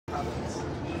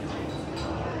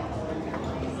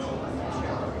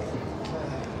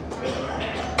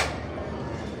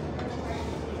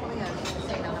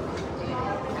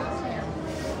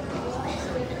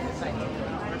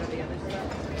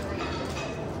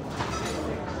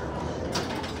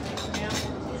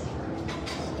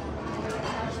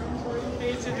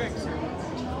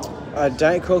drinks?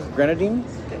 Diet Coke Grenadine.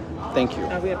 Okay. Thank you.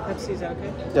 We have Pepsi, is that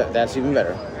okay? That's even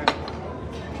better.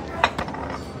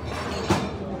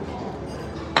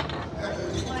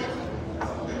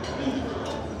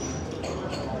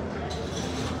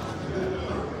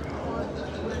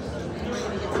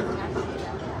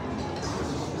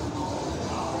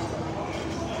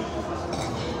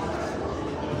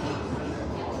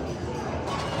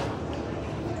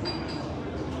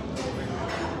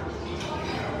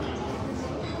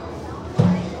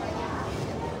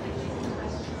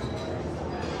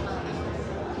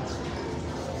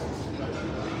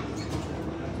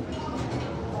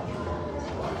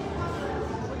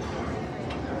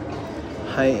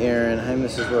 Hi, Aaron. Hi,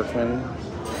 Mrs. Workman.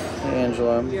 Hi,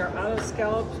 Angela. We are out of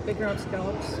scallops, bacon wrapped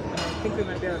scallops, and I think we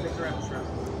might be out of bacon wrapped shrimp.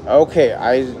 Okay,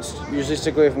 I usually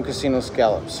stick away from casino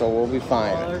scallops, so we'll be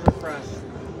fine. Oh, those are fresh.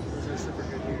 Those are super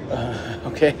good here.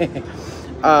 Okay.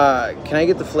 Can I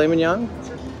get the filet mignon?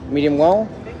 Medium well?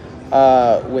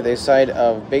 With a side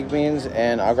of baked beans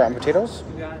and au gratin potatoes?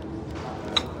 You got it.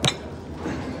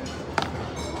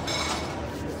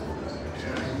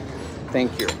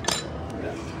 Thank you.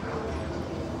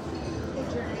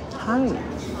 Hi.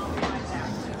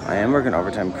 I am working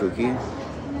overtime, Kookie.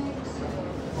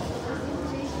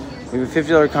 We have a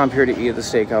 $50 comp here to eat at the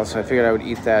steakhouse, so I figured I would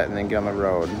eat that and then get on the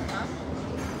road.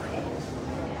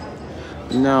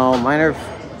 No, mine are.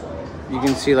 You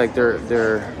can see like they're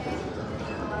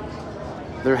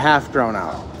half grown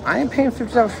out. I ain't paying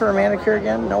 $50 for a manicure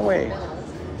again. No way.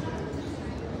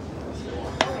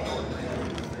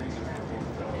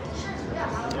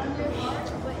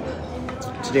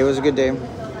 Today was a good day.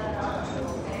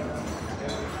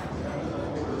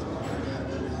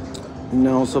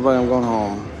 No, so but I'm going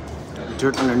home.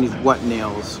 Dirt underneath what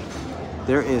nails?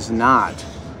 There is not.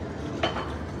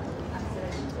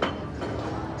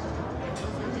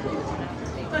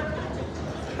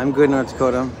 I'm good, North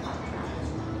Dakota.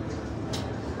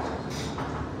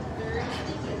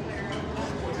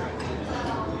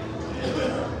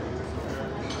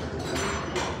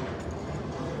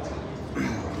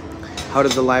 How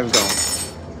did the live go?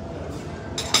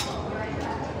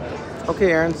 Okay,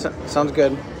 Aaron, sounds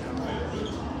good.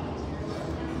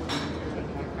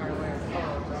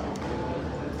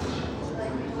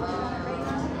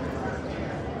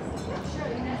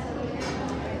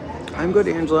 I'm good,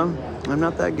 Angela. I'm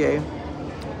not that gay.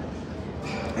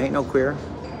 I ain't no queer.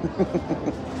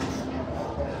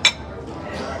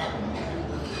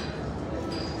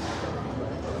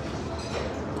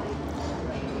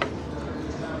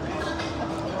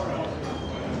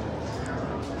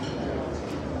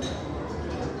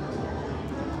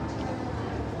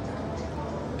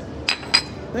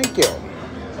 Thank you.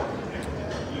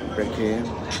 Ricky.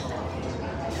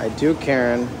 I do,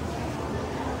 Karen.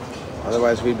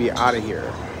 Otherwise, we'd be out of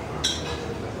here.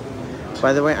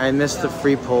 By the way, I missed the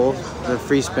free pull, the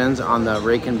free spins on the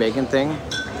rake and bacon thing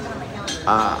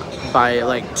by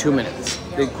like 2 minutes.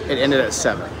 It ended at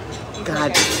 7.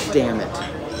 God damn it.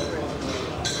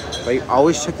 But you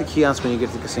always check the kiosk when you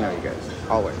get to the casino, you guys.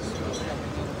 Always.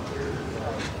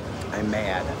 I'm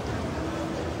mad.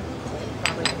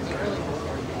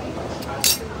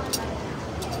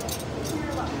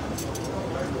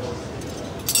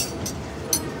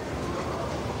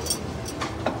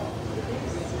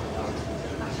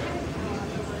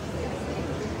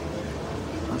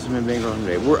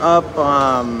 We're up,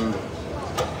 I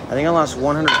think I lost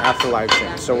 100 after live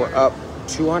stream, so we're up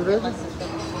 200.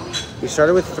 We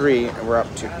started with 3 and we're up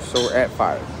 2, so we're at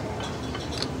 5.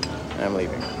 And I'm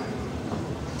leaving.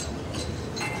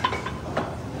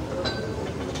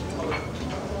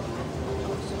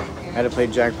 I had to play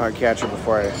jackpot catcher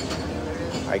before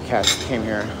I came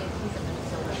here.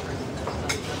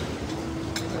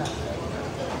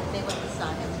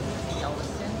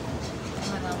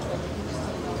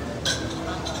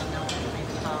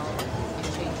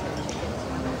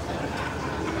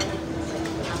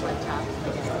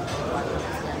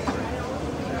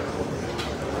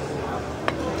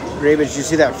 Raven, did you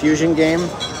see that Fusion game?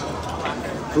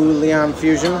 Fu Leon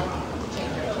Fusion?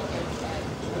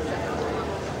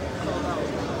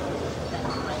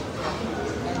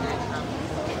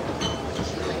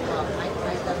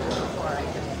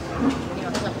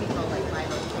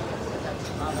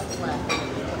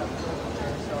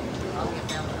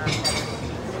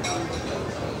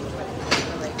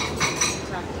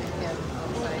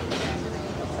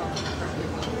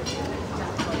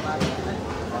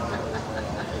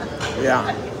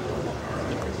 Yeah.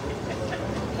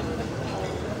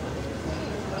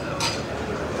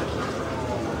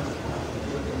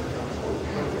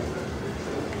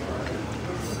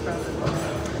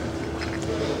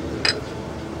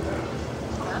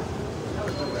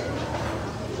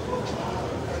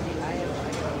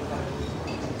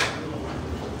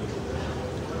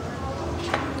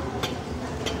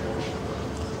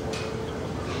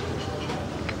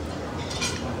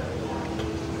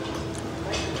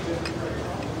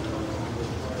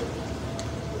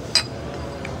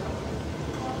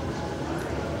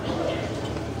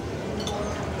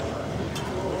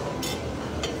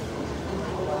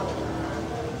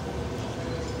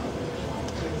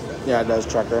 Yeah, it does,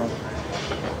 trucker.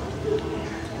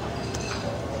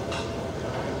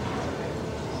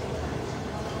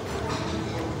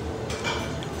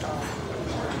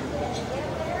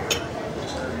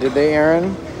 Did they,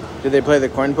 Aaron? Did they play the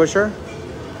coin pusher?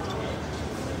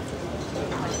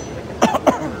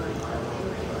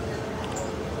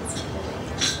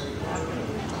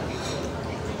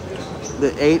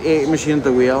 The 8-8 machine at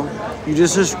the wheel. You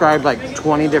just described like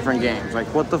 20 different games. Like,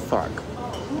 what the fuck?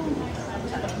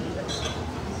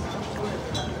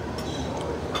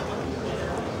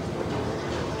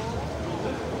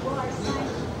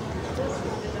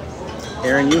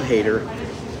 Aaron, you hater.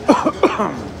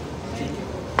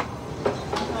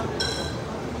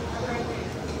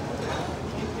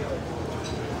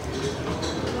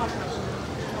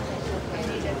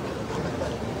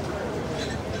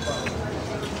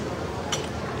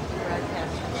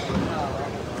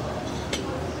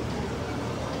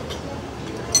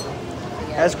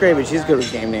 That's great, but she's good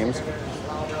with game names.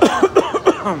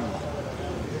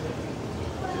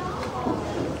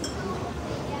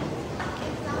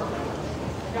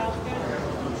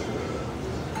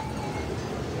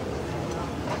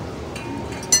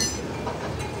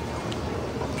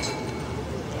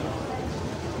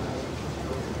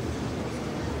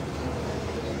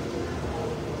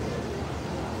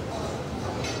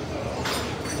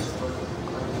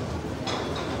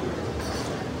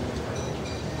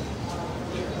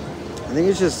 I think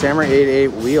it's just Samurai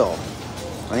 8-8 wheel.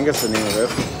 I think that's the name of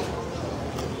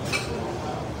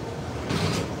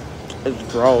it.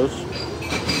 It's gross.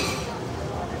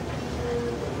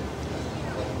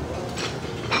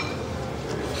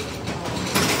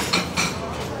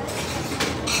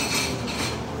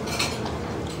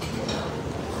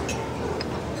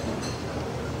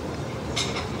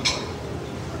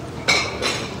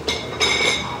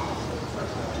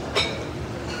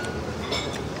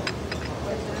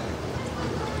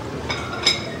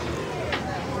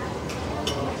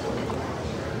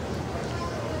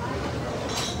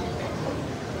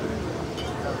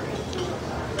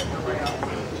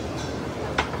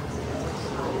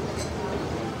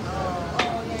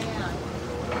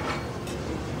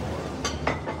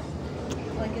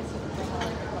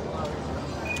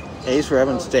 Ace for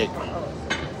having steak.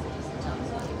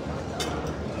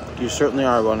 You certainly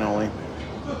are one and only.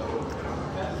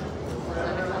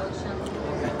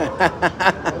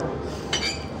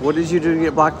 What did you do to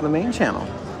get blocked on the main channel?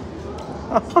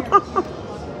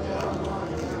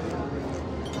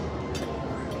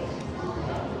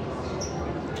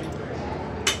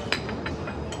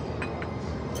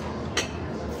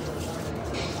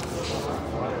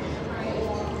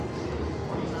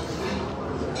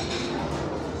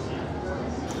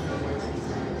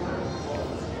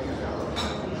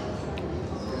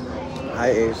 Hi,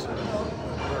 Ace.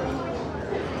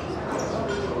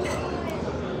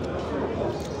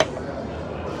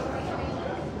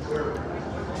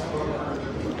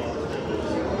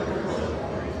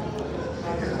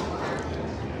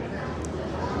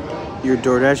 Your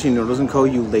DoorDashing noodles and co,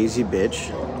 you lazy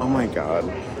bitch. Oh my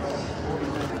god.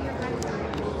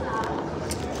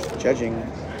 Judging.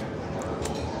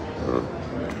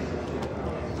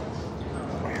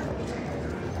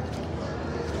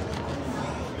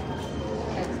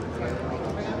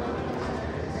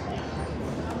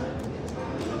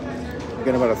 I've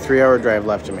got about a 3-hour drive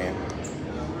left to me.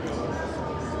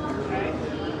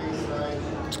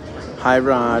 Hi,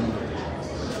 Rod.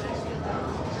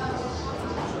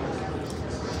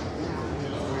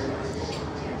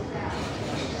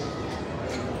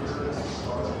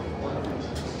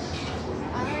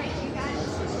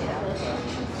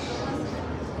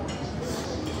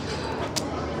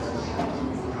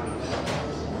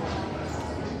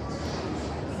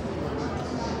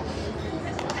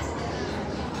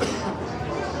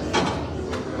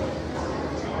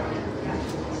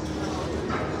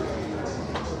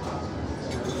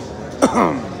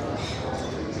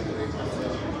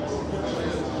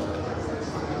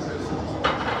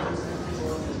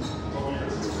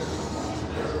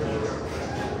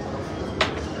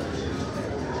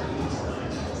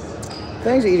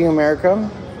 Thanks, Eating America.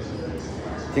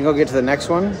 Think I'll get to the next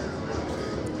one? I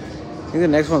think the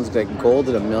next one's like gold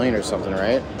at 1 million or something,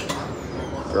 right?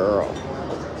 Girl.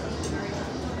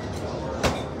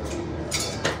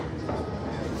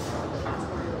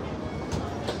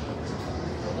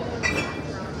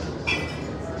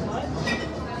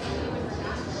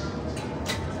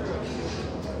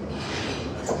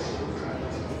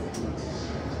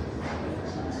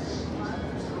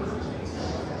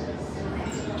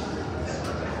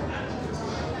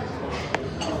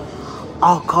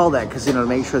 I'll call that casino to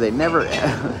make sure they never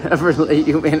ever let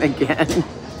you in again.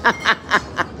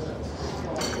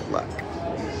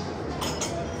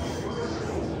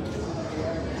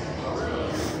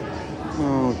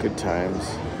 Good times.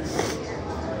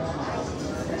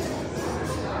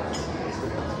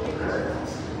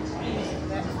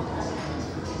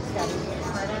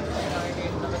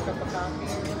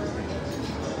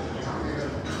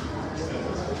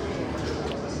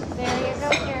 There you go,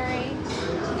 Jerry.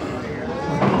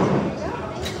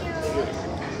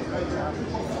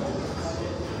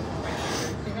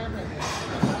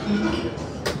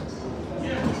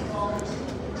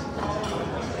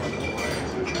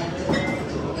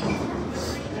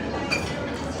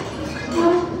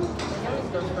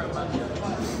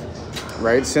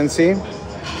 Right, Cincy?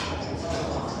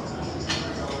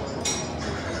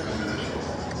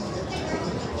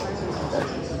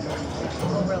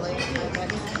 Oh, really? That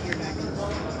needs to be your neck.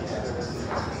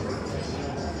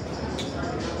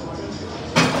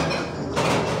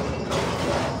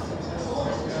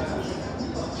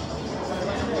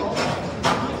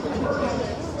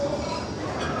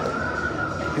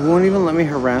 It won't even let me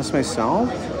harass myself?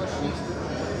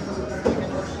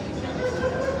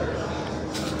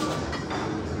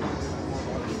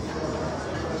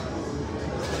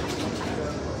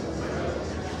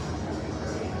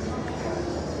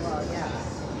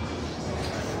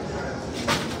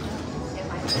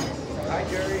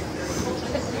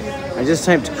 I just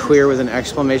typed queer with an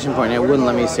exclamation point. It wouldn't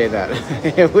let me say that.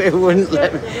 it wouldn't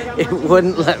let me, it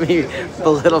wouldn't let me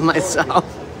belittle myself.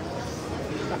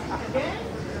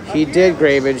 He did,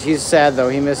 Gravage. He's sad though.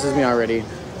 He misses me already.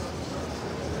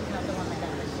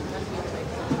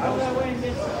 I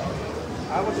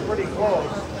was pretty close.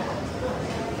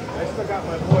 I still got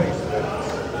my voice.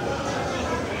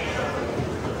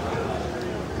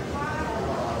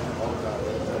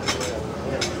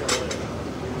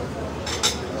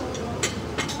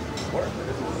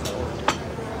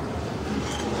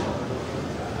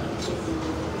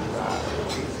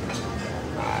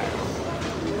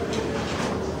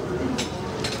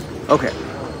 Okay.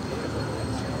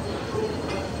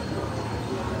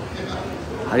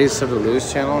 How do you sub the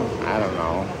lose channel? I don't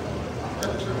know.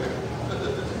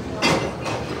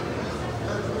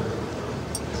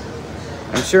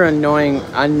 I'm sure annoying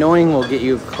will get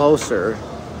you closer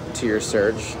to your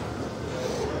search.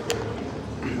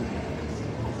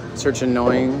 Search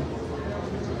annoying.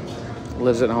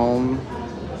 Lives at home.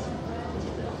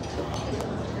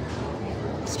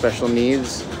 Special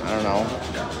needs. I don't know.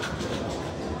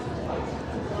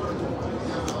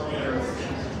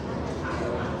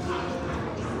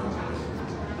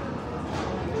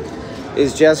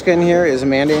 Is Jessica in here? Is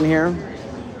Amanda in here?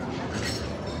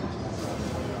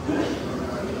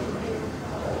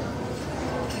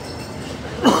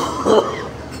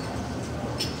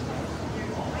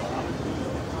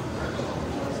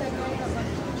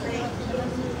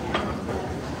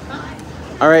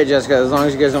 All right, Jessica, as long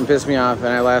as you guys don't piss me off and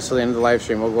I last till the end of the live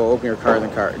stream, we'll go open your car in the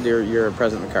car, your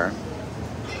present in the car.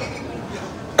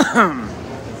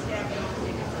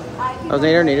 Oh,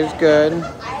 Nader, Nader's good.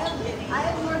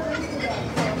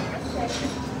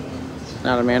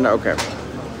 Not Amanda? Okay.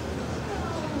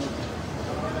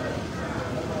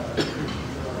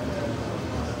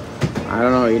 I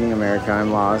don't know, eating America,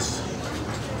 I'm lost.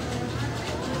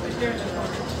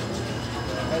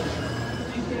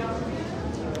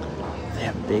 They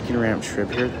have bacon ramp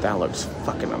shrimp here? That looks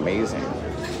fucking amazing.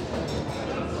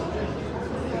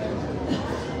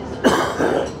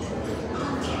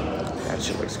 That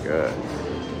shit looks good.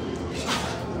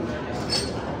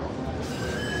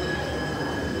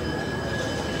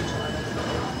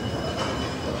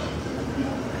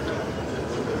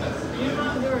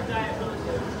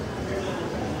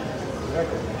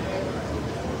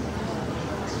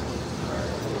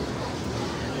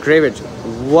 Gravage,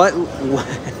 what?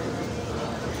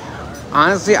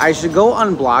 Honestly, I should go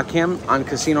unblock him on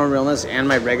Casino Realness and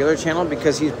my regular channel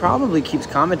because he probably keeps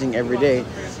commenting every day,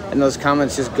 and those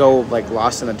comments just go like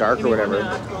lost in the dark or whatever.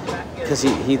 Because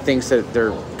he thinks that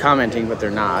they're commenting, but they're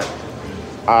not.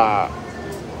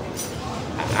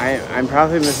 I'm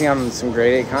probably missing out on some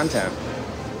grade A content.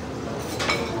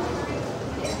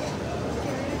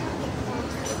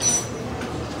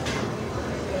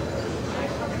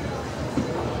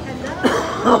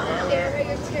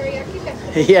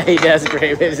 Yeah, he does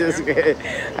great. It's just good.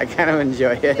 I kind of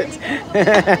enjoy it.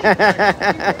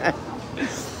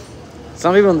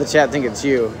 Some people in the chat think it's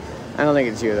you. I don't think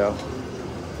it's you, though.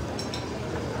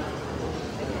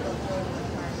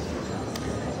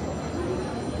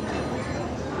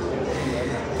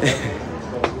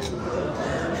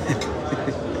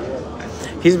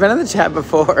 He's been in the chat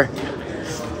before.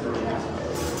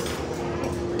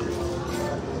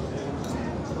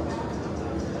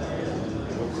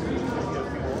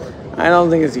 I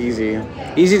don't think it's easy.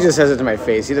 Easy just says it to my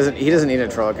face. He doesn't need a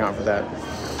troll account for that.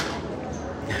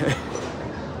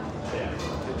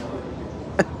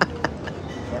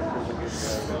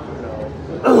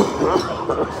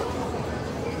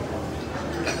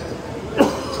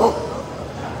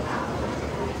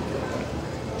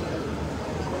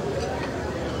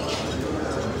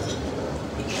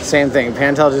 Same thing.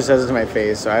 Pantel just says it to my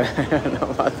face, so I don't know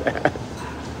about that.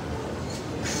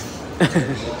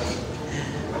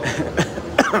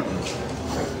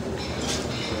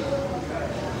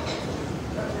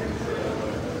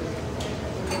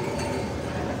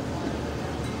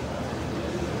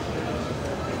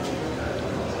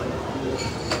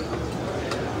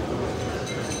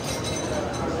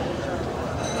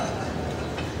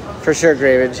 For sure,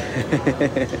 Gravage.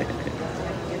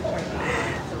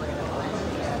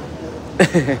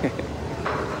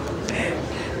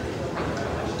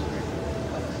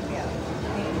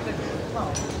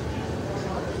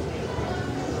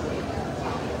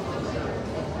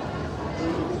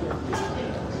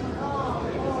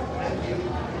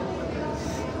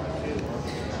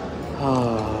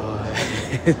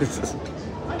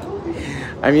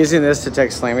 I'm using this to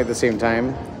text Slammy at the same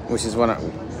time, which is one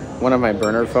of my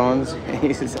burner phones.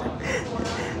 He says,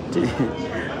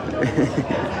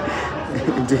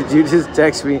 did you just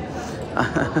text me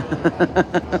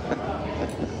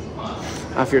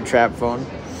off your trap phone?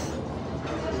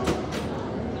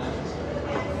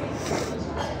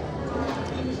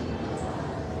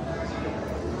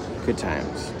 Good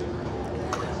times.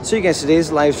 So you guys,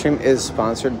 today's live stream is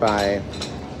sponsored by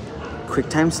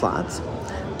QuickTime Slots.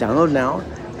 Download now,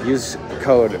 use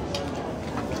code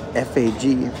FAG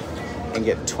and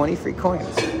get 20 free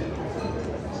coins.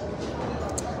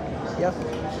 Yep,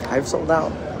 I've sold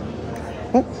out.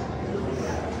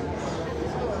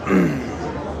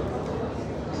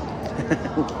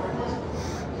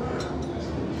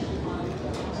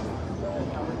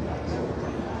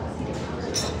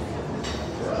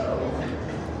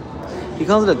 He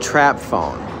calls it a trap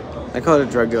phone. I call it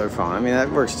a drug dealer phone. I mean, that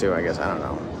works too, I guess. I don't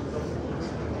know.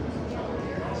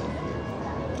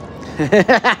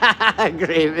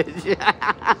 Gravage.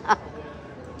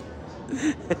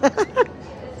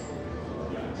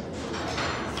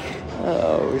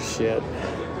 Oh, shit.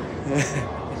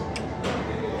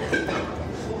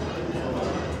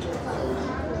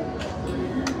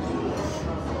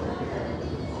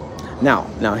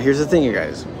 Now, here's the thing, you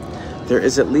guys. There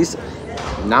is at least,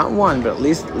 not one, but at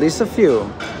least a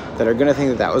few that are gonna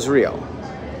think that was real.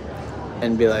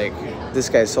 And be like, this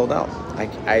guy's sold out.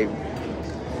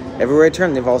 Everywhere I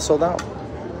turn, they've all sold out.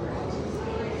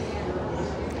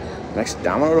 Next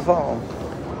domino to fall.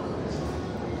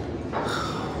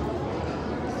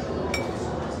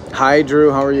 Hi,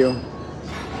 Drew. How are you?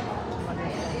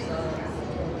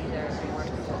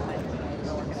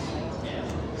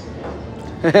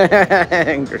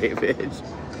 Garbage.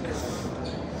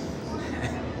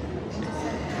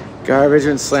 Garbage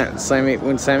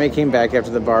when Sammy came back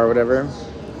after the bar or whatever.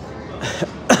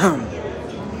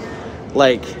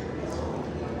 Like,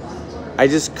 I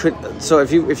just could. So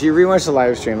if you rewatch the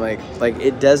live stream, like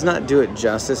it does not do it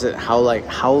justice at how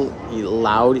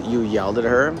loud you yelled at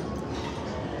her.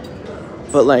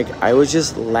 But like I was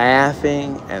just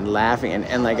laughing and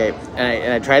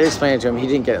I tried to explain it to him. He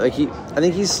didn't get it. Like I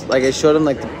think he's like, I showed him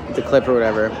like the clip or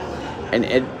whatever,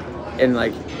 and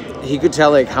like he could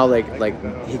tell like how like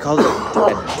he called it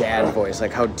a dad voice,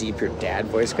 like how deep your dad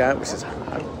voice got, which is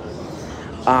hot.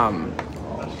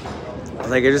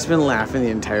 Like I've just been laughing the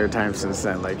entire time since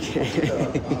then. Like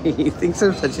he thinks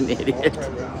I'm such an idiot.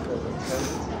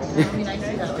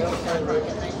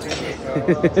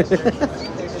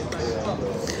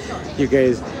 You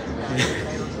guys,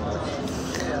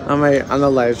 on the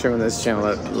live stream on this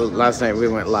channel, last night we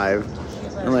went live,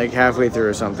 and like halfway through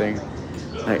or something,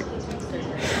 like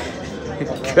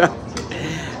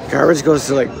Garbage goes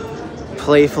to like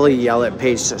playfully yell at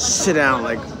Paige to sit down,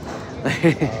 like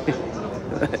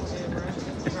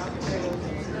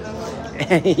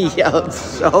and he yelled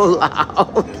so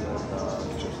loud.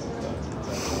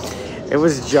 It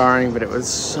was jarring, but it was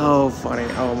so funny.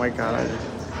 Oh my god.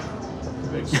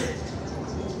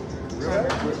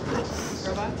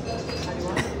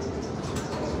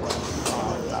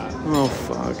 Oh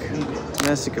fuck.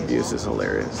 Domestic abuse is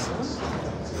hilarious.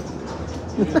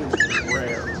 Oh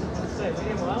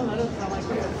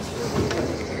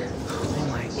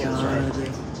my god.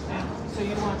 So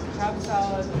you want crab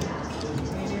salad,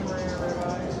 medium rare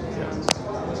ribeye,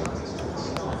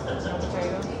 no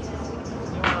potato?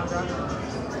 You want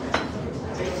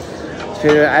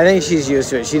Dude, I think she's used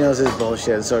to it. She knows this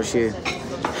bullshit, so she...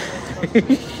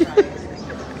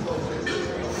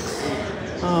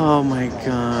 Oh my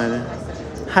god.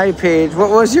 Hi, Paige. What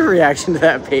was your reaction to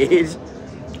that, Paige?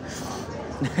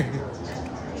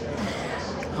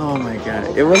 Oh my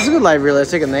god. It was a good live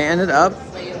realistic, and they ended up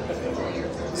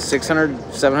 $600,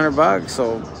 $700,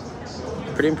 so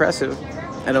pretty impressive.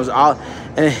 And it was all...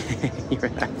 And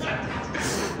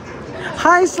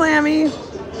hi, Slammy.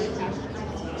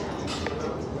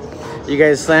 You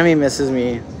guys, Slammy misses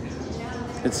me.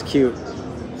 It's cute.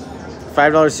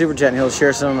 $5 super chat and he'll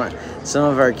share some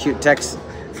of our cute texts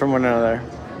from one another.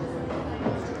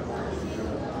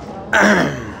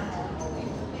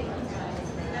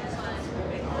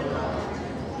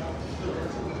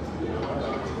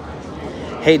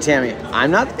 Hey Tammy,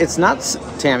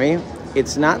 Tammy,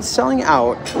 it's not selling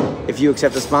out if you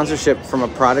accept a sponsorship from a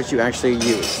product you actually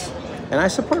use. And I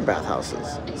support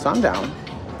bathhouses, so I'm down.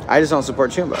 I just don't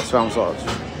support Chumba, so I'm sold.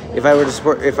 If I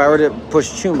were to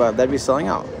push Chumba, that'd be selling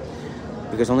out.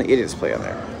 Because only idiots play on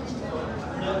there.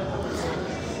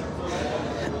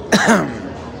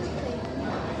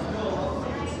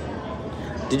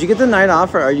 Did you get the night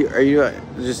off, or are you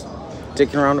just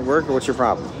dicking around at work, or what's your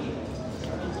problem?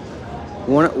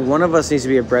 One of us needs to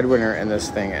be a breadwinner in this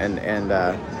thing, and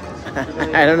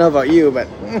I don't know about you, but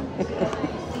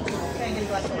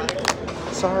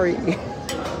sorry.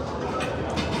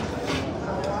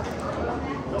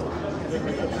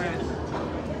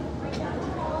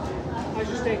 How's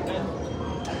your steak, man?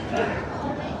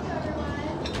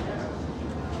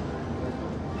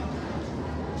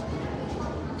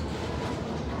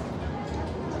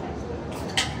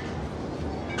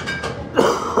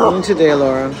 Win today,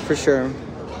 Laura, for sure.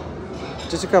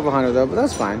 Just a couple hundred though, but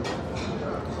that's fine.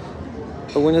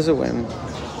 A win is a win.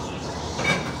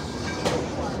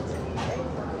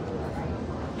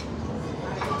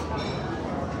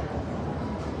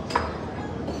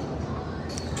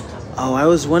 Oh, I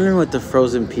was wondering what the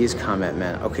frozen peas comment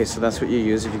meant. Okay, so that's what you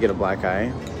use if you get a black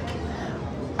eye.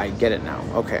 I get it now.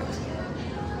 Okay.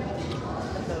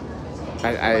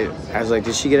 I was like,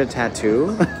 did she get a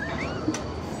tattoo?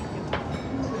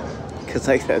 Because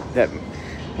like that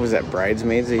was that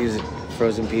bridesmaids, they use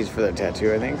frozen peas for their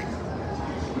tattoo, I think.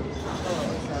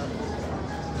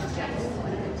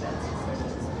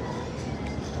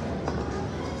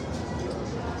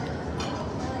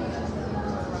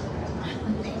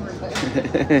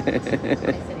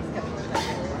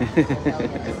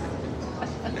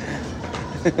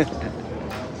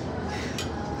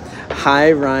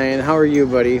 Hi Ryan, how are you,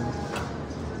 buddy?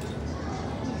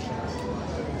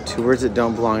 Two words that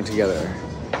don't belong together.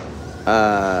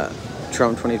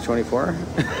 Trump 2024.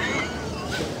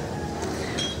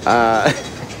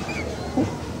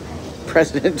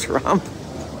 President Trump.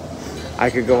 I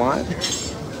could go on.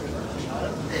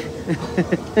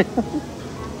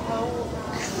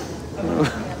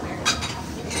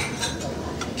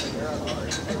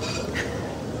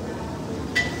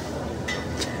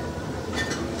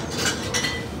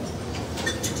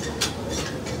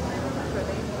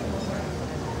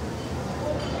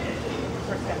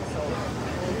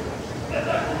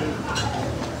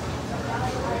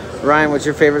 Ryan, what's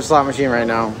your favorite slot machine right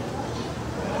now?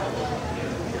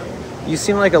 You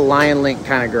seem like a Lion Link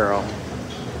kind of girl.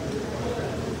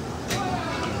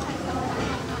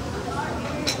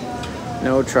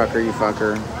 No trucker, you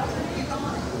fucker.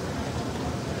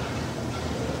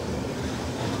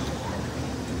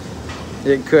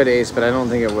 It could ace, but I don't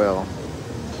think it will.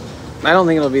 I don't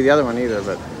think it'll be the other one either,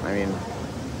 but I mean,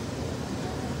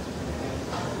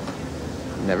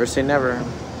 never say never.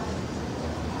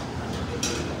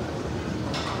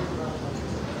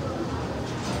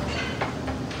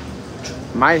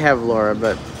 Might have Laura,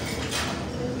 but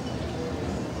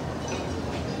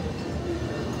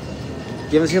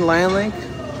you haven't seen Lion Link?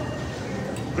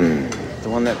 The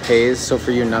one that pays, so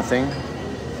for you nothing.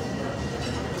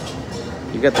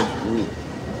 You got the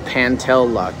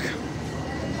Pantel luck.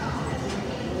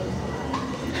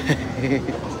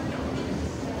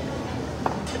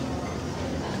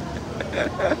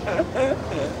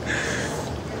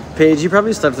 Paige, you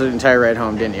probably slept the entire ride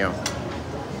home, didn't you?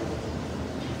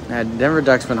 Denver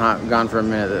Ducks been gone for a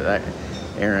minute,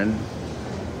 Aaron.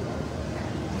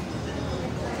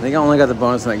 I think I only got the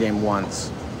bonus in that game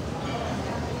once.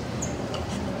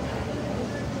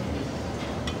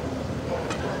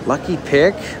 Lucky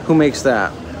pick? Who makes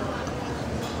that?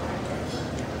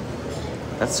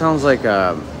 That sounds like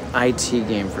a IT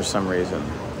game for some reason.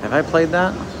 Have I played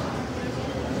that?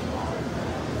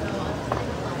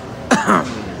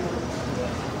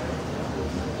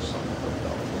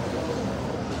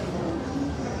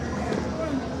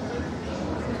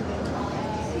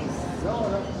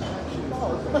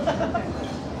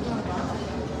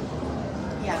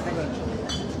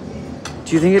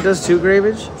 Do you think it does 2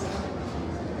 gravage?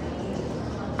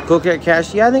 Cool Cat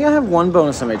Cash? Yeah, I think I have 1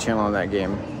 bonus on my channel on that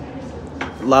game.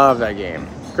 Love that game.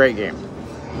 Great game.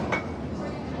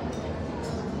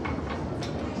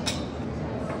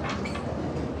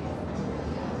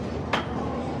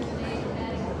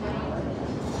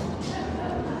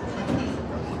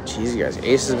 Jeez, you guys,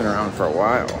 Ace has been around for a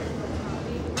while.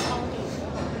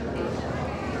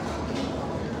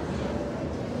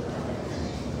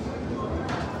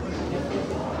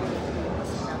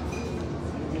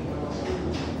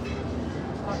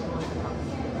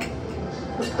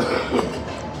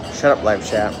 Shut up, live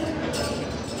chat.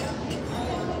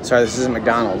 Sorry, this isn't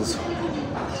McDonald's.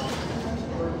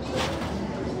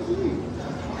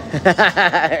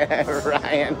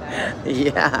 Ryan,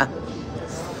 yeah.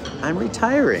 I'm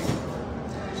retiring.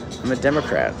 I'm a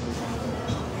Democrat.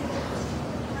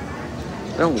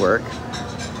 I don't work.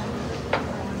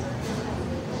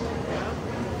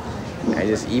 I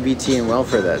just EBT and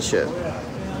welfare that shit.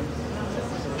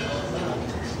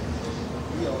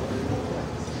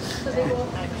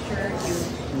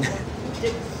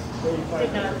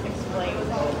 Did not explain.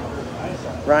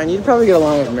 Ryan, you'd probably get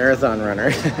along with Marathon Runner.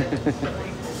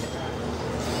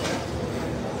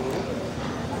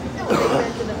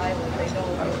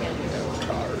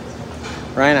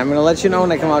 Ryan, I'm going to let you know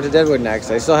when I come out to Deadwood next.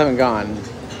 I still haven't gone.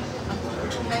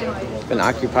 Been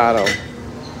occupado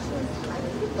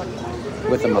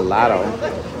with a mulatto.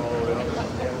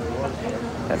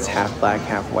 That's half black,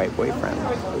 half white boyfriend.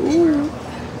 Ooh.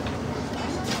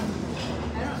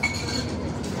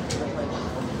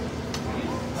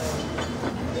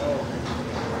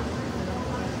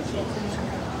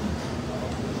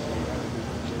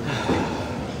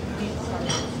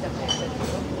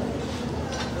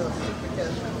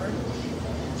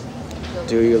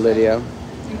 Do you, Lydia?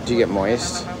 Do you get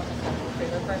moist?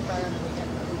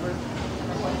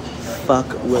 Fuck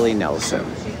Willie Nelson.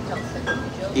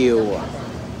 Ew.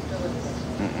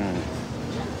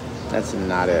 That's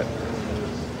not it.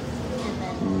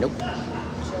 Nope.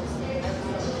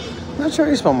 I'm not sure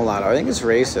how you spell mulatto. I think it's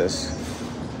racist.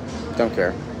 Don't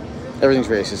care. Everything's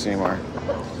racist anymore.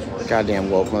 Goddamn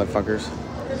woke motherfuckers.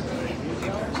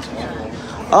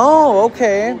 Oh,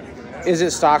 okay. Is it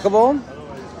stockable?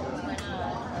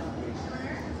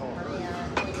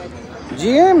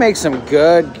 GA makes some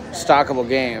good stockable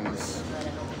games.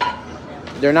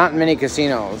 They're not in many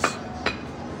casinos. I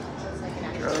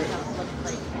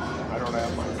don't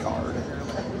have my card.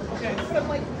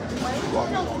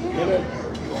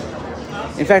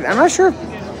 In fact, I'm not sure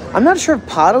if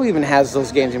Pato even has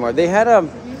those games anymore. They had a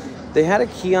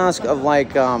kiosk of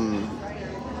like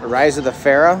Rise of the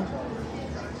Pharaoh,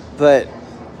 but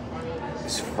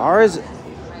as far as,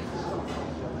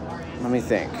 let me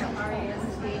think.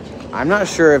 I'm not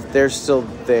sure if they're still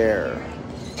there.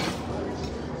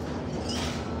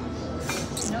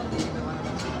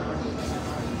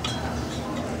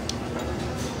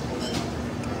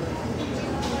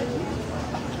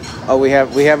 Oh, we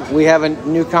have a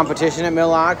new competition at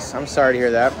Millox. I'm sorry to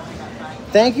hear that.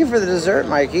 Thank you for the dessert,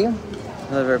 Mikey.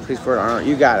 Another please for it, Arnold.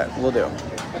 You got it. We'll do.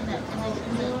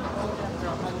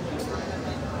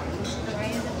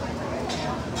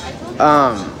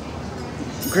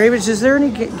 Gravage, is there any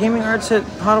gaming arts at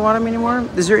Potawatomi anymore?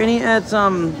 Is there any at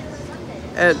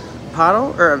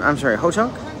Pato? Or I'm sorry,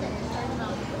 Ho-Chunk?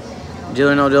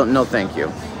 Dealer, no, thank you.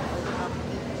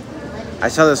 I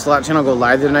saw the slot channel go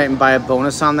live the other night and buy a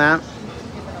bonus on that.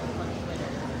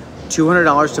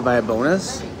 $200 to buy a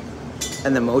bonus,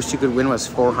 and the most you could win was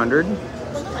 $400.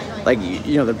 Like,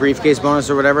 you know, the briefcase bonus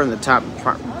or whatever, and the top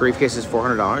briefcase is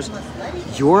 $400.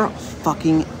 You're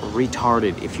fucking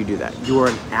retarded if you do that. You are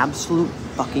an absolute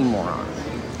fucking moron.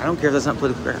 I don't care if that's not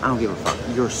political correct. I don't give a fuck.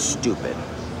 You're stupid.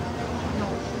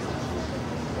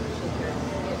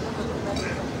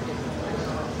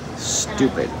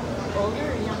 Stupid.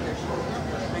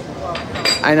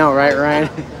 I know, right, Ryan?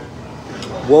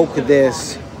 Woke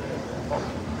this.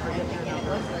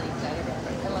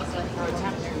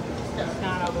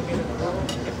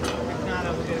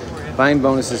 Buying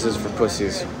bonuses is for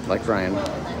pussies, like Ryan.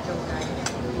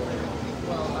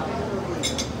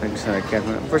 I just had a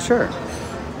Kevin for sure.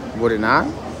 Would it not?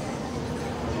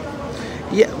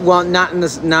 Yeah, well, not in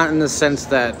the sense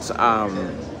that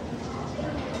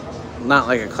not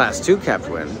like a class 2 capped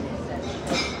win.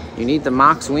 You need the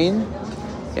Mox win?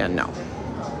 Yeah, no.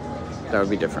 That would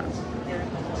be different.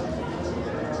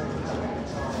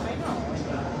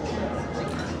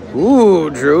 Ooh,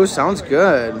 Drew, sounds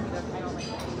good.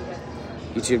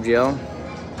 YouTube jail.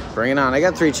 Bring it on. I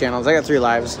got 3 channels. I got 3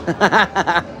 lives.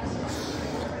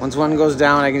 Once one goes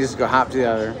down, I can just go hop to the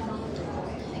other.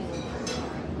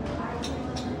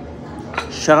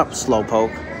 Shut up,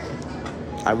 slowpoke.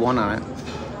 I won on it.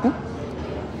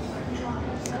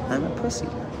 I'm a pussy.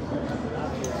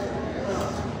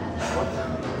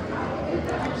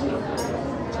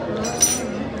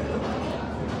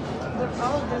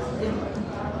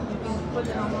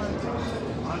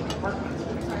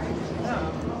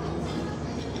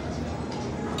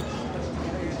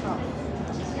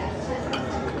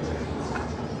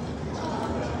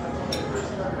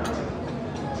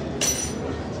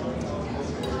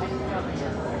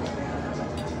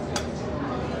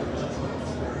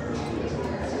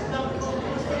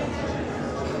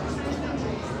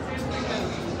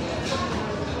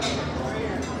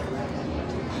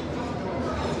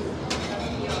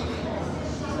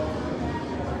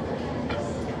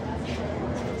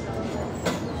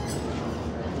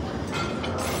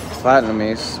 Platinum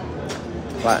Ace.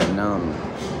 Platinum.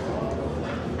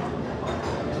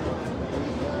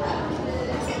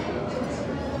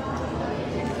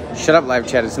 Shut up, live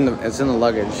chat. It's in the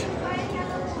luggage.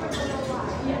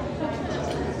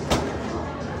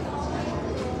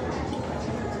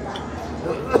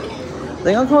 I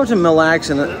think I'll come up to Mille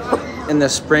Lacs in the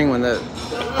spring when the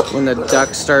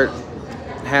ducks start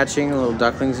hatching, the little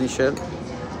ducklings and shit.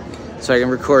 So I can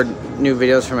record new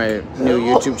videos for my new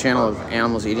YouTube channel of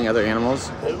animals eating other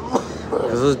animals.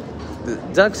 Because the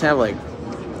ducks have like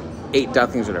 8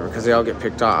 ducklings or whatever, because they all get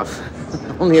picked off.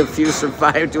 Only a few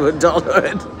survive to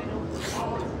adulthood.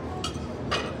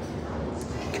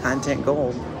 Content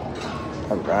gold.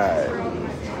 All right.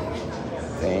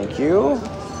 Thank you.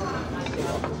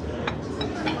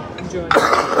 Enjoy.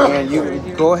 And you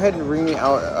go ahead and ring me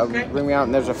out. Okay. Ring me out,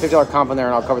 and there's a $50 comp in there,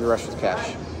 and I'll cover the rest with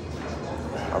cash.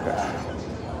 Okay.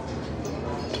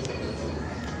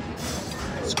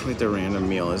 It's quite the random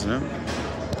meal, isn't it?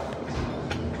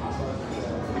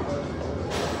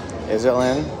 Is it,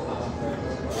 Lynn?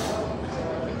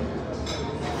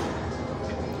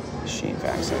 Machine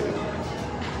vaccinated.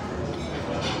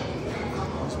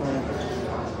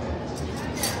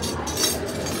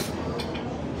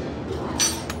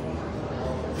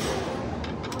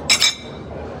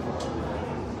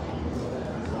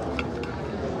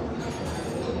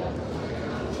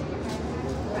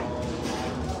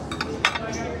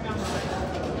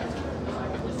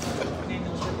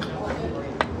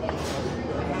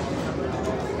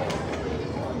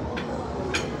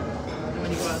 When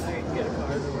you go out there, you can get a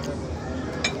card or whatever.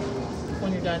 When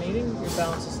you're done eating, your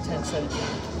balance is 10.17.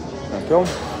 Thank you.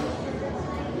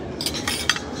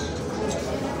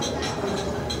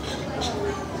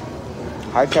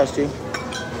 Hi, Chesty.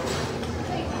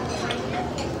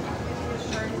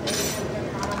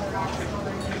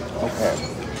 Okay.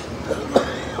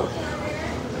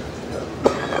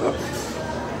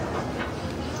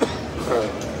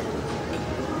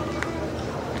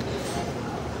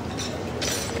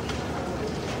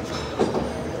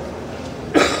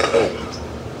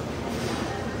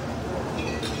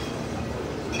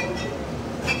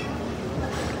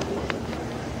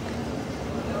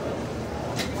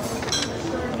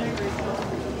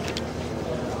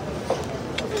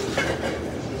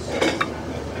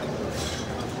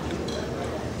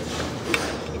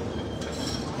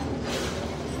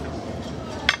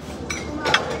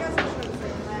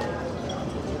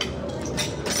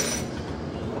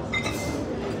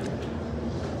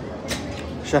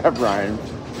 Shut up, Ryan.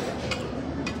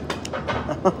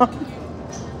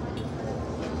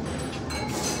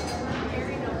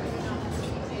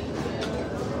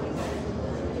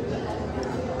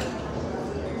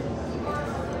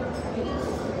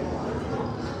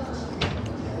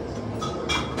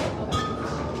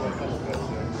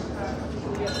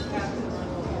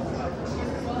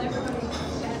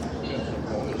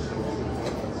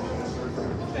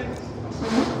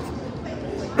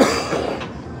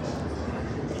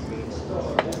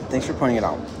 Thanks for pointing it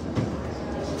out.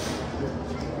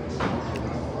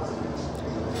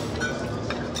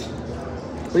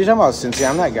 What are you talking about, Cincy?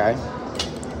 I'm that guy.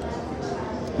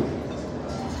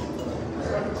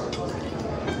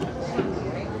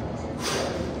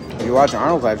 If you watch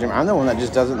Arnold's live stream, I'm the one that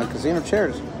just does it in the casino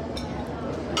chairs.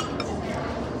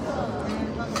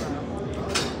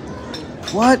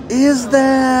 What is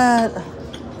that?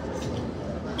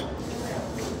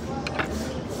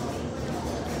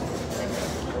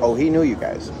 Oh, he knew you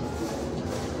guys.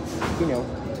 He knew.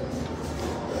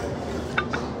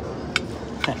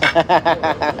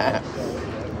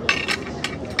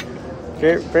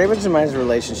 Craven's and mine's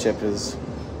relationship is...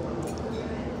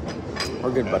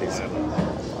 we're good buddies.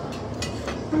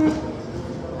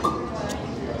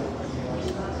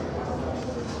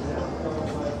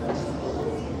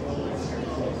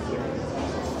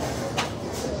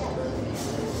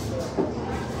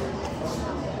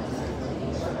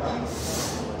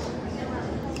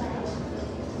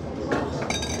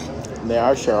 They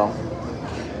are, Cheryl.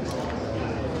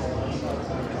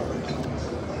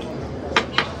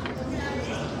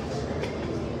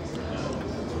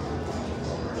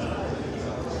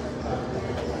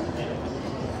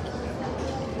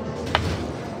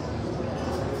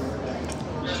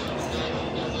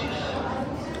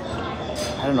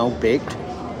 I don't know, baked?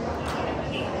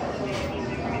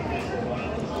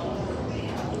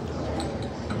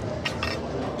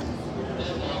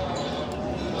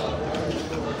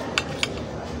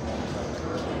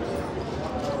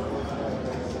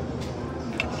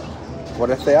 What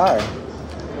if they are?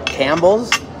 Campbell's?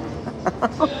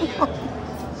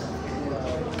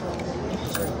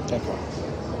 Thank you.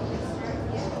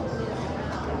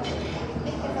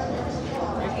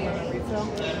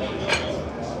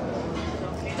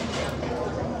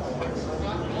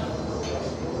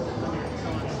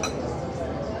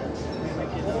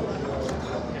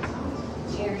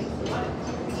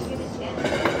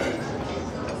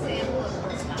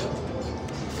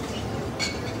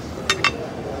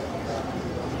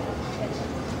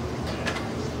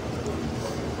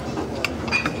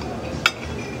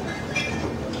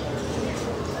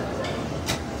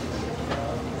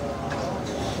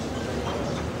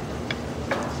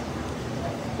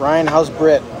 Ryan, how's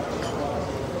Britt?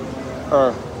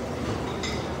 Or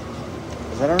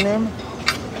is that her name?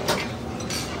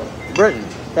 Britain.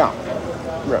 Yeah.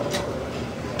 Brit.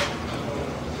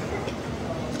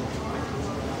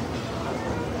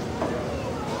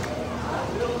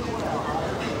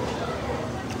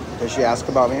 Does she ask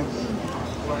about me?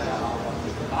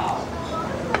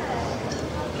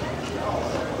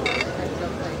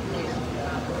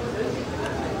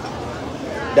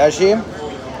 Does she?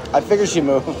 I figured she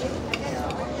moved.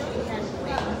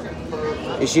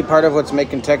 Is she part of what's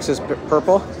making Texas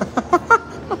purple?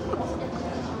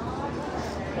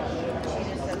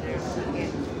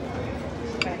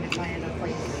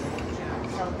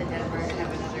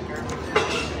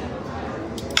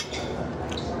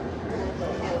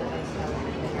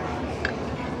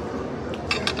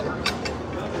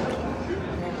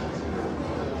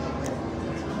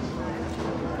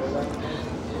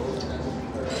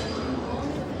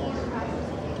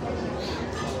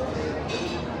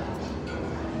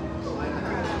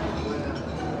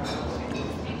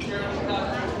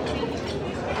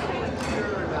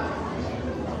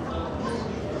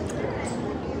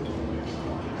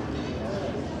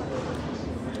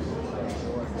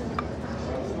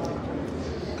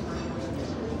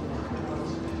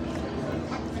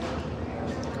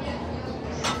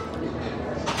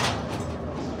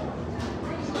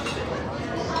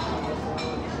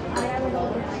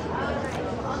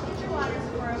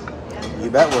 You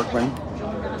bet, Workman.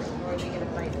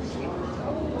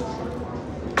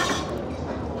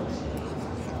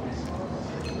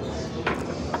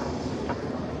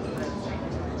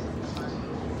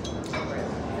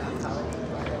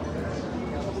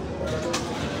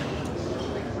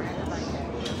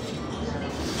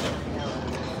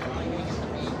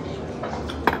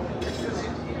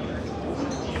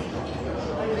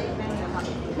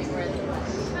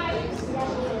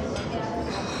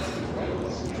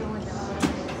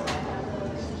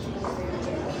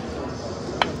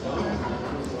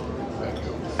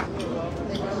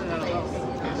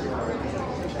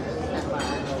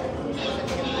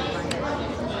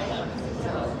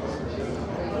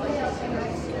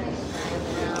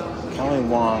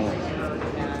 Wong.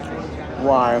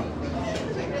 Why?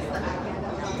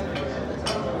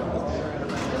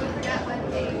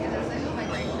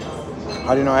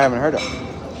 How do you know I haven't heard it?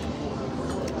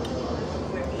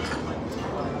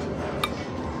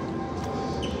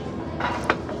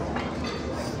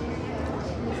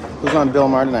 Who's on Bill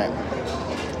Maher tonight?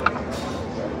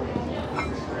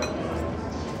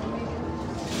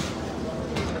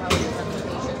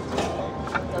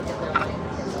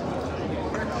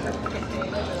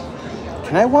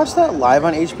 Can I watch that live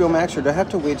on HBO Max, or do I have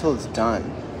to wait till it's done?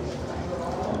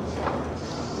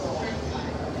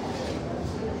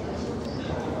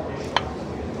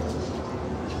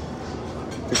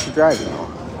 Is she driving now?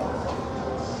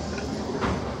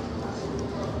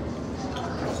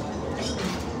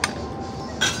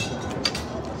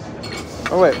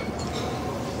 Oh wait.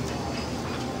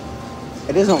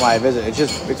 It isn't live, is it?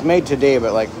 It's made today,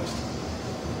 but like...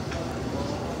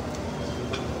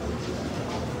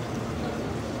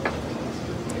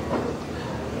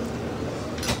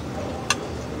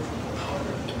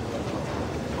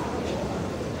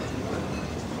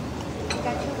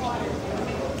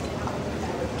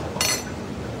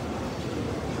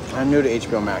 I'm new to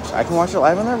HBO Max. I can watch it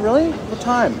live on there? Really? What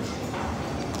time?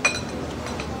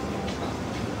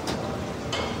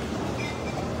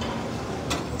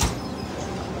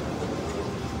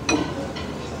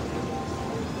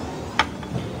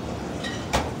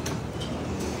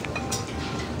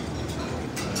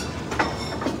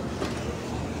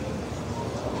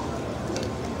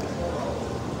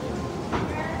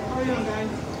 How are you doing, guys?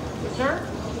 Yes, sir?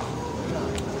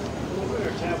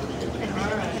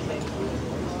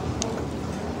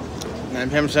 9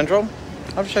 p.m. Central?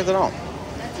 I'll have to check that out.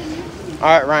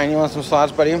 Alright, Ryan, you want some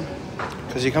slots, buddy?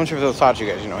 Because he comes here for the slots, you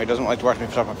guys. You know, he doesn't like to watch me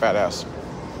stuff my fat ass.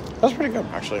 That's pretty good,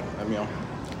 actually, that meal.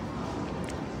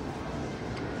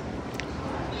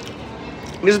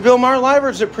 Is Bill Maher live or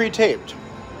is it pre-taped?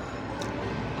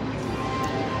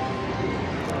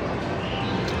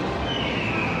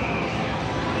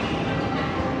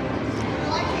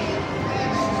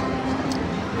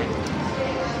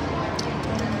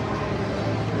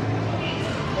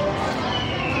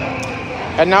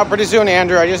 Heading out pretty soon,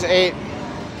 Andrew. I just ate.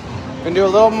 Gonna do a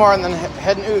little more and then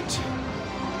heading out.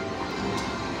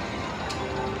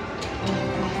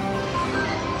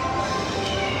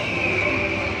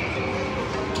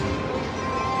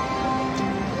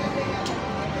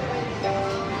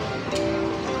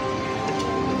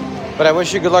 But I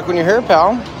wish you good luck when you're here,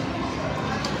 pal.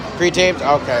 Pre-taped?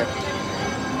 Okay.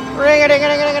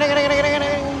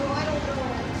 Ring-a-ding-a-ding-a-ding-a-ding-a-ding-a-ding.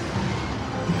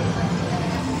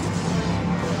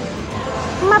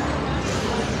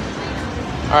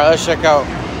 Alright, let's check out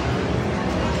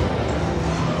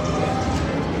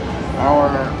our...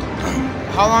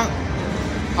 How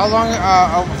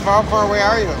far away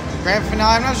are you? Grand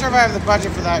finale? I'm not sure if I have the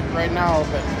budget for that right now,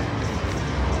 but...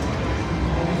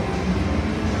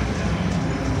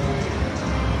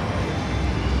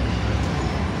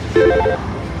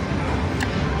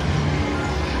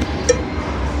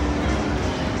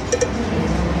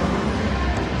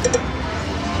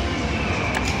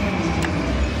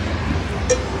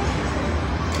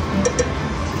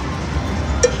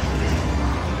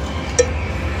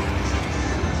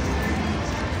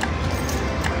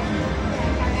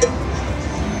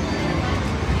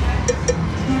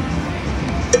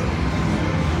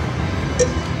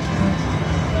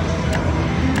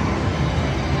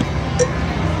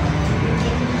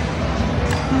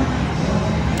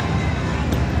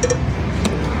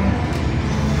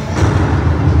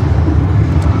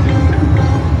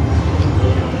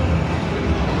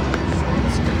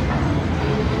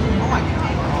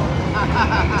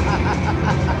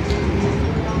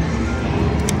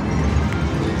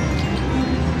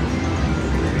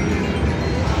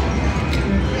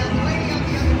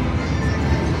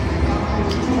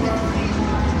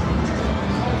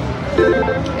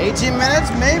 18 minutes?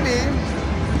 Maybe.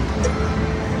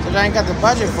 So I ain't got the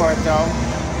budget for it though.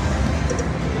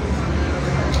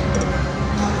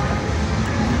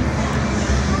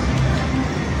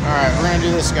 Alright, we're gonna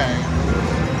do this guy.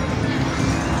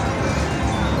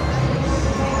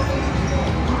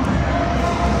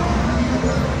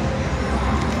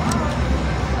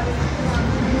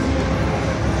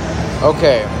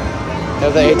 Okay.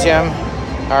 There's the ATM.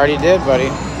 I already did, buddy.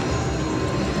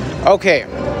 Okay.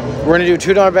 We're gonna do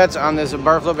 $2 bets on this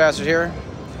Barflow bastard here.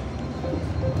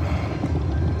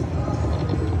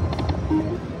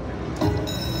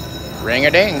 Ring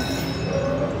a ding.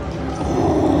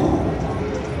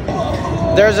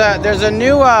 There's a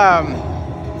new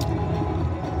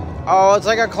oh, it's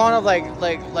like a clone of like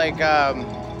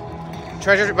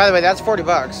Treasure. By the way, that's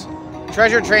 $40.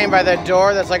 Treasure Train by the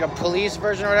Door. That's like a police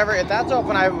version or whatever. If that's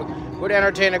open, I would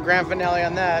entertain a grand finale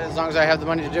on that as long as I have the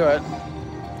money to do it.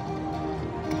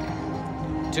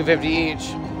 $2.50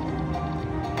 each.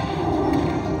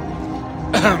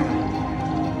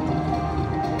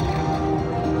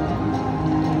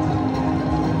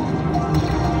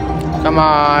 Come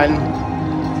on.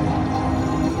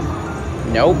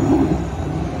 Nope.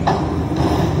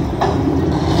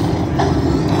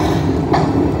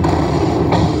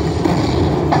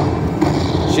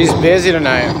 She's busy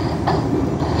tonight.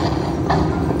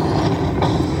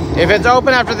 If it's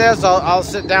open after this, I'll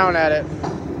sit down at it.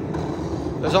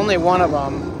 There's only one of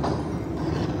them.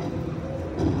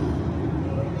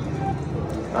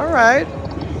 All right.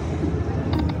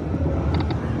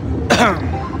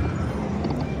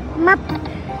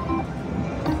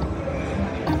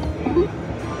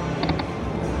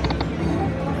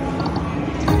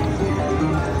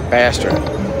 Bastard.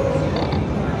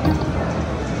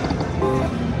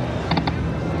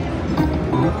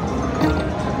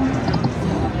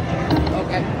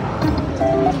 Okay.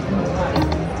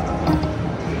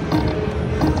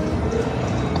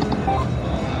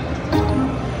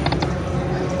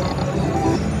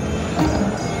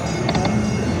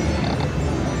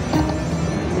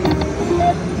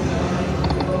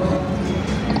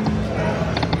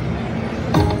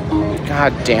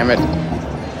 God damn it.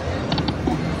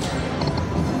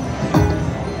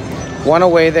 One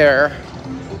away there.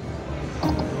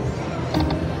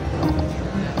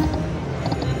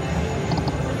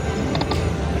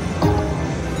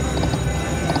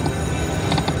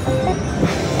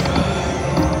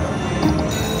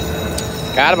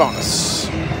 Got a bonus.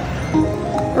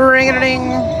 Ring-a-ding.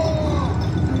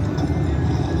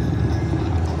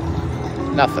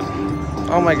 Nothing.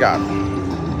 Oh my god.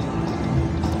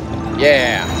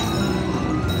 Yeah.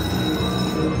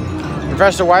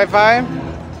 Refresh the Wi-Fi.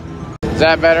 Is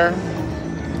that better?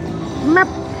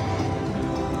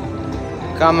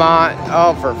 Come on.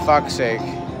 Oh, for fuck's sake.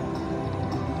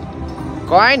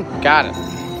 Coin? Got it.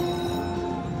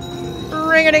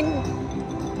 Ring-a-ding.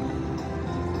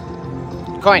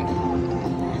 Coin.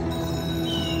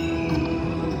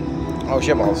 Oh,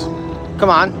 shitballs. Come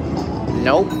on.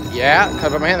 Nope. Yeah,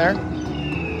 cut my hand there.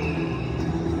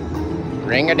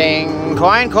 Ring-a-ding.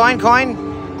 Coin, coin, coin.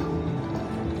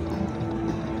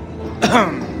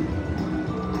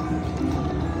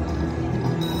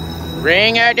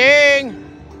 Ring-a-ding.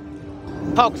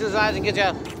 Pokes his eyes and gets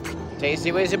you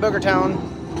tasty, wazy booger town.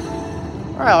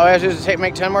 All right, all I have to do is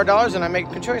make $10 more and I make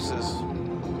good choices.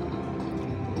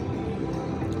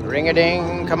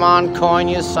 Ring-a-ding. Come on, coin,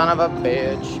 you son of a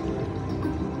bitch.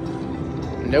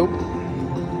 Nope.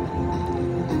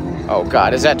 Oh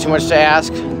God, is that too much to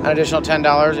ask? An additional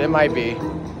 $10? It might be.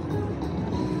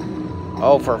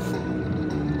 Oh, for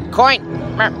coin.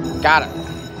 Got it.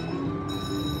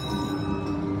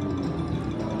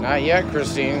 Not yet,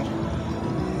 Christine.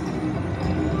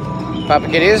 Papa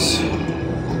kitties.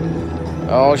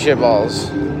 Oh shit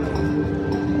balls.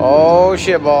 Oh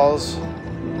shit balls.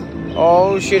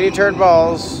 Oh shitty turd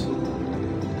balls.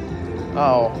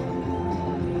 Oh.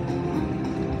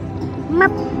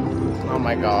 Oh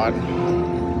my God.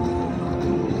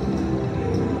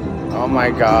 Oh my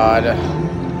God.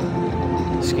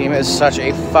 This game is such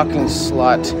a fucking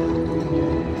slut.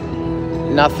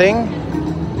 Nothing?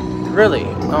 Really?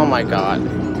 Oh my God.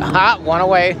 Aha, one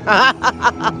away.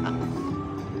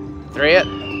 3 it.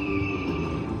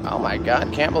 Oh my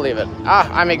God, can't believe it. Ah,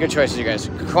 I make good choices, you guys.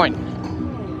 Coin.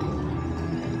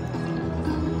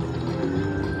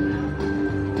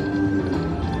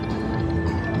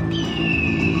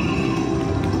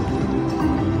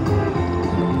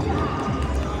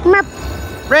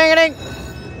 Ring-a-ding.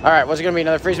 All right, what's it gonna be?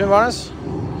 Another free spin bonus?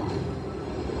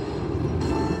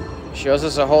 Shows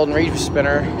us a hold and reach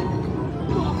spinner.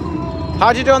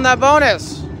 How'd you do on that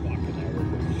bonus?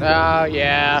 Oh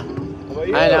yeah,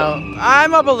 I know.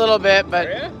 I'm up a little bit, but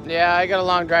yeah, I got a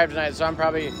long drive tonight, so I'm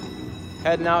probably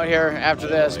heading out here after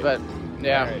this. But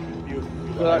yeah,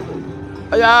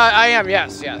 I am.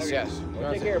 Yes.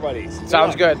 Well, take care, buddy.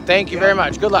 Sounds good. Thank you very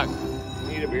much. Good luck.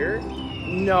 Need a beer?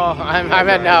 No, I'm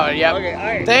heading out. Yep. Okay, all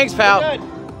right. Thanks, pal. Good.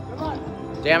 Come on.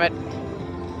 Damn it.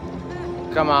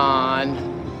 Come on.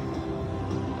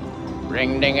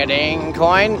 Ring-ding-a-ding.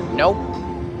 Coin? Nope.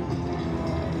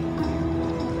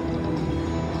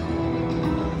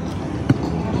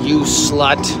 You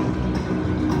slut.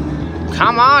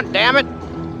 Come on, damn it.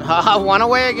 One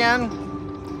away again.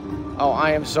 Oh,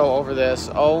 I am so over this.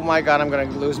 Oh my God, I'm gonna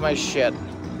lose my shit.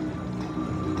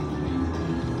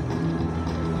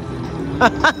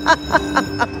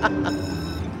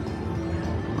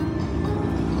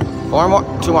 Four more,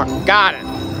 2 more. Got it.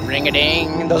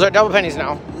 Ring-a-ding. Those are double pennies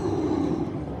now.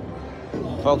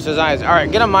 Folks, his eyes. All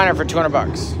right, get a minor for $200.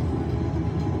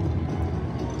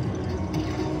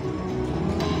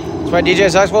 That's why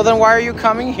DJ sucks. Well, then why are you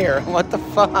coming here? What the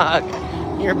fuck?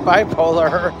 You're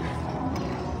bipolar.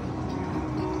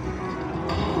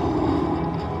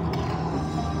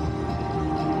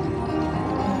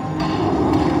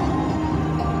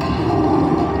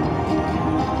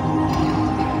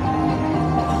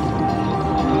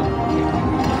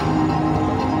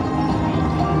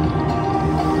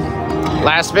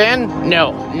 Last spin?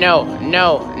 No.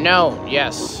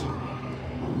 Yes.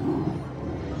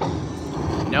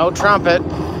 No trumpet.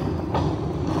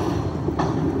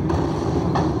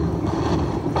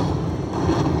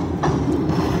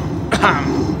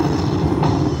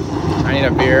 I need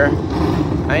a beer.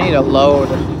 I need a load.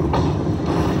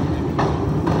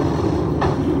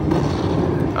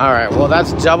 Alright, well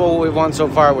that's double what we've won so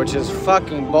far, which is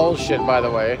fucking bullshit, by the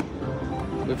way.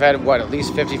 We've had, what, at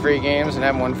least 50 free games and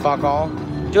haven't won fuck all?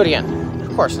 Do it again.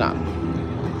 Of course not.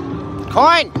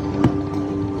 Coin!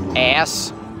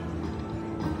 Ass.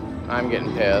 I'm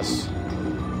getting pissed.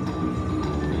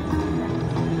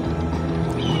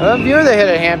 A viewer that hit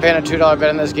a hand pan a $2 bet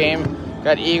in this game.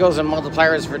 Got eagles and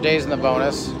multipliers for days in the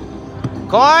bonus.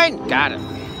 Coin! Got it.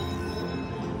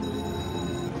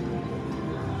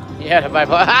 Yeah, to buy.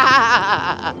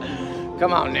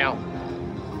 Come on now.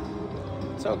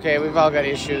 It's okay, we've all got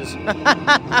issues.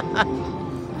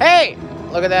 Hey!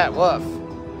 Look at that, woof.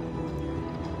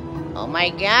 Oh my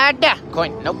God.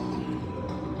 Coin, nope.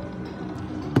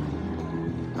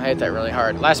 I hit that really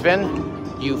hard. Last spin.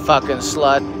 You fucking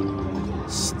slut.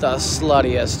 The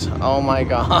sluttiest. Oh my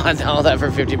God. All that for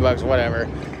 $50, whatever.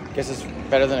 Guess it's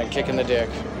better than a kick in the dick.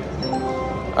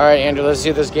 All right, Andrew, let's see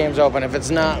if this game's open. If it's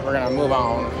not, we're gonna move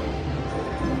on.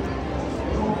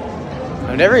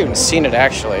 I've never even seen it,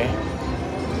 actually.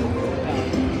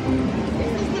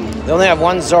 They only have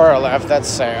one Zora left. That's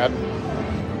sad.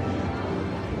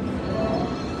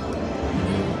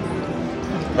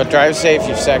 But drive safe,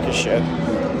 you sack of shit.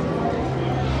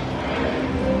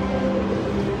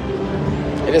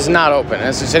 It is not open.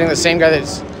 It's just hitting the same guy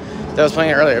that's That was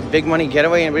playing earlier. Big Money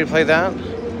Getaway. Anybody play that?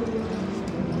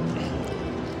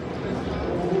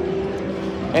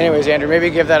 Anyways, Andrew, maybe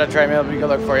give that a try. Maybe it'll be a good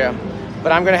look for you.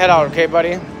 But I'm gonna head out, okay,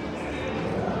 buddy?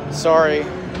 Sorry.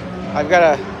 I've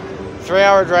got a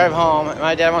 3-hour drive home.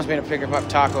 My dad wants me to pick up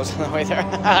tacos on the way there.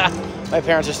 My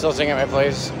parents are still staying at my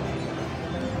place.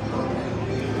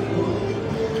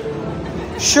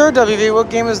 Sure, WV. What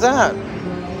game is that?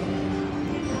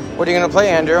 What are you gonna play,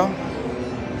 Andrew?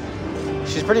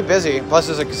 She's pretty busy. Plus,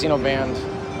 there's a casino band.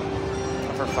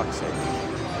 Oh, for fuck's sake.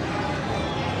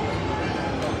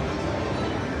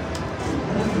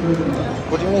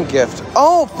 What do you mean gift?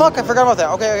 Oh, fuck, I forgot about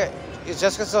that. Okay. Is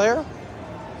Jessica still here?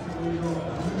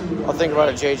 I'll think about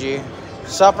it, JG.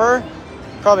 Supper?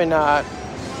 Probably not.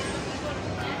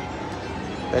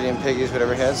 Betty and Piggy's,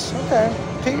 whatever hits. Okay.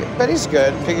 Betty's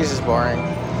good. Piggy's is boring.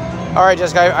 All right,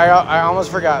 Jessica, I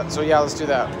almost forgot. So, yeah, let's do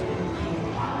that.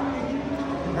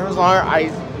 It was longer. I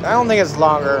don't think it's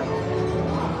longer.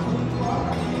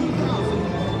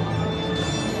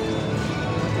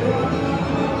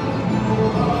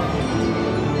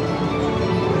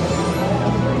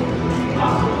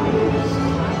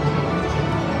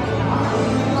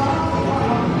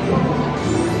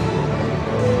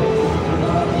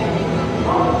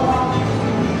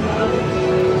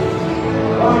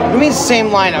 You mean same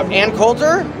lineup? Ann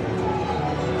Coulter?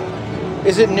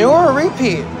 Is it new or a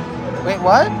repeat? Wait,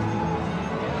 what?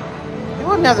 You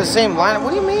wouldn't have the same lineup. What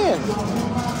do you mean?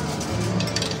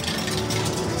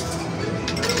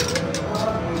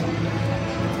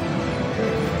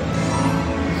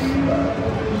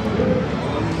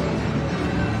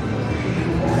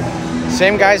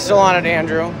 Same guy's still on it,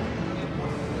 Andrew.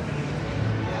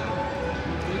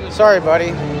 Sorry, buddy.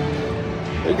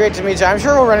 It'd be great to meet you. I'm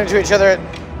sure we'll run into each other at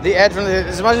the edge.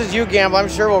 As much as you gamble, I'm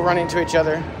sure we'll run into each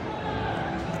other.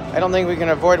 I don't think we can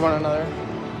avoid one another.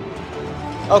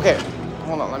 Okay,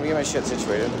 hold on. Let me get my shit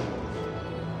situated.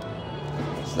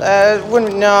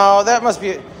 No, that must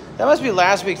be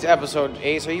last week's episode,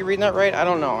 Ace. Are you reading that right? I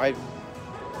don't know.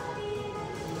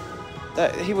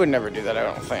 He would never do that. I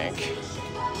don't think.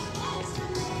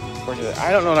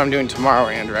 I don't know what I'm doing tomorrow,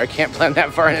 Andrew. I can't plan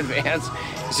that far in advance.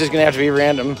 It's just gonna have to be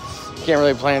random. Can't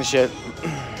really plan shit.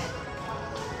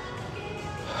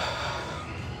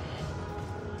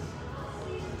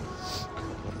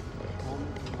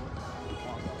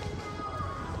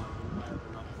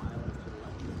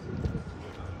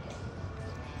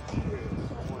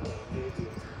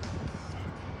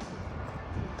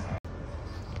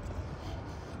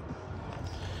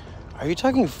 Are you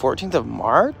talking 14th of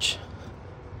March?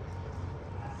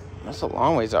 That's a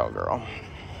long ways out, girl.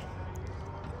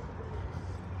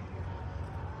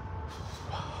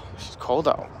 It's cold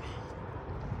out.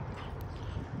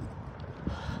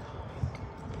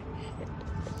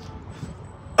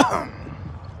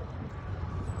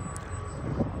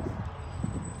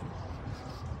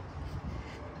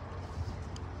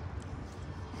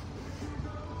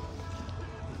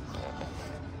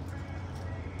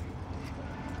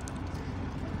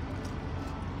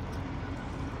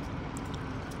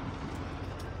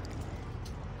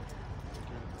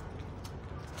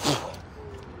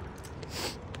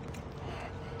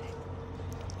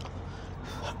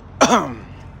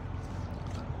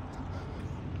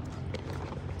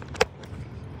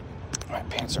 My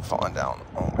pants are falling down.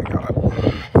 Oh my god.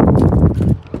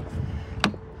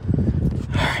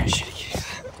 Alright, shitty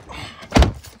kitties.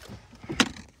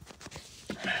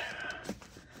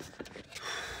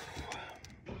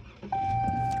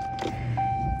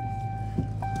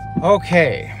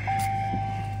 Okay.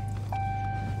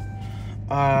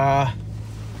 Hold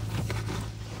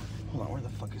on, where the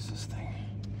fuck is this thing?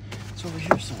 It's over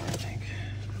here somewhere, I think.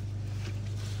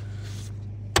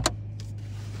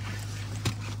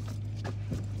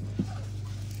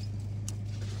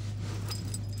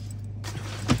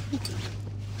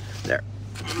 There.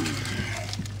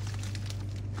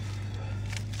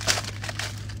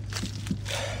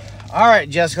 All right,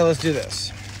 Jessica, let's do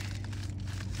this.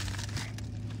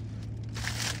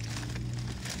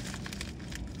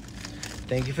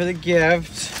 Thank you for the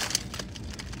gift.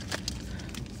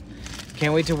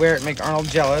 Can't wait to wear it and make Arnold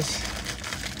jealous.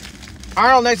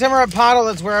 Arnold, next time we're at Pottle,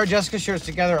 let's wear our Jessica shirts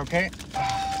together, okay?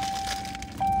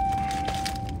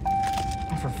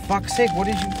 Oh, for fuck's sake, what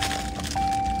did you...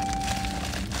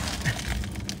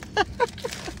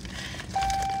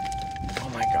 Oh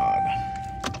my god.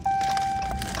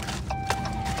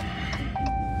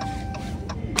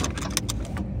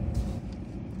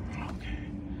 Okay.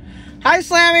 Hi,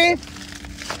 Slammy!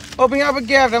 Opening up a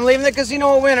gift. I'm leaving the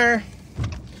casino a winner.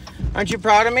 Aren't you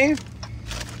proud of me?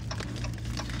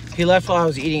 He left while I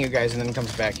was eating, you guys, and then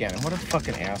comes back in. What a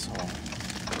fucking asshole.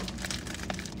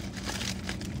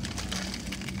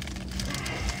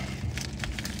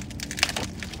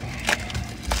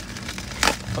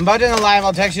 I'm about to end the live.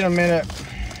 I'll text you in a minute.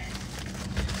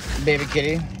 Baby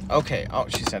kitty. Okay. Oh,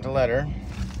 she sent a letter.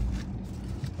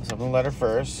 Let's open the letter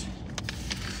first.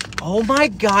 Oh my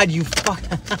God, you fuck.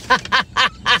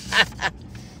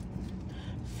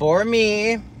 For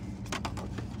me.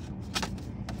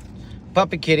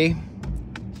 Puppy kitty.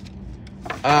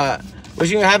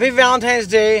 Wishing you a happy Valentine's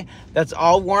Day. That's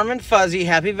all warm and fuzzy.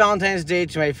 Happy Valentine's Day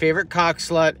to my favorite cock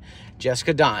slut,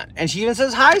 Jessica Don. And she even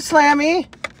says, hi, Slammy.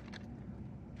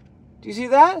 Do you see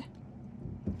that?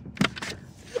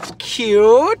 It's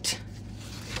cute.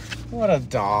 What a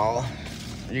doll.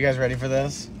 Are you guys ready for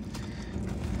this?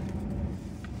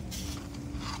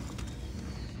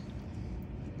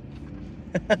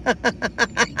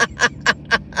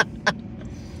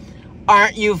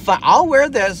 Aren't you fun? I'll wear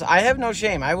this. I have no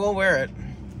shame. I will wear it.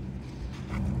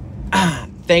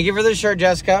 Thank you for the shirt,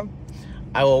 Jessica.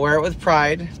 I will wear it with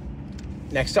pride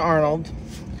next to Arnold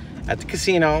at the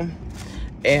casino.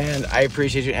 And I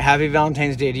appreciate you. Happy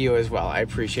Valentine's Day to you as well. I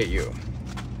appreciate you.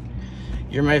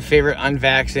 You're my favorite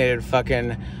unvaccinated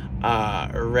fucking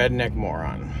redneck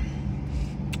moron.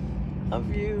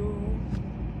 Love you.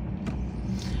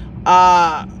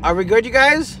 Are we good, you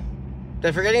guys? Did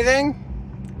I forget anything?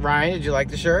 Ryan, did you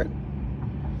like the shirt?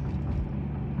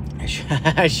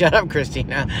 Shut up,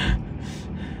 Christina.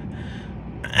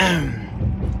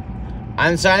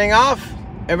 I'm signing off.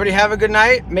 Everybody have a good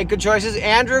night. Make good choices.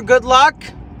 Andrew, good luck.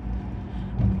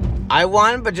 I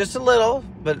won, but just a little.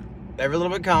 But every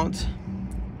little bit counts.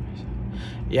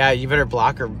 Yeah, you better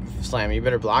block her, Slam. You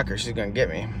better block her. She's going to get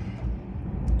me.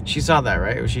 She saw that,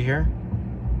 right? Was she here?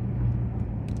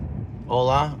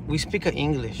 Hola. We speak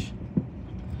English.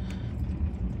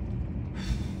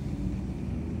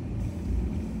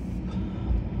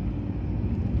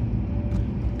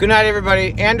 Good night,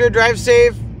 everybody. Andrew, drive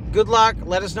safe. Good luck.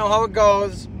 Let us know how it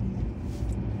goes.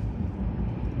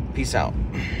 Peace out.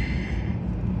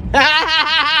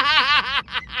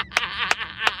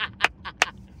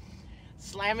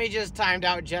 Slammy just timed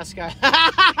out Jessica.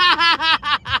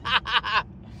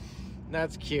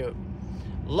 That's cute.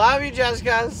 Love you,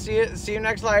 Jessica. See you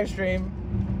next live stream.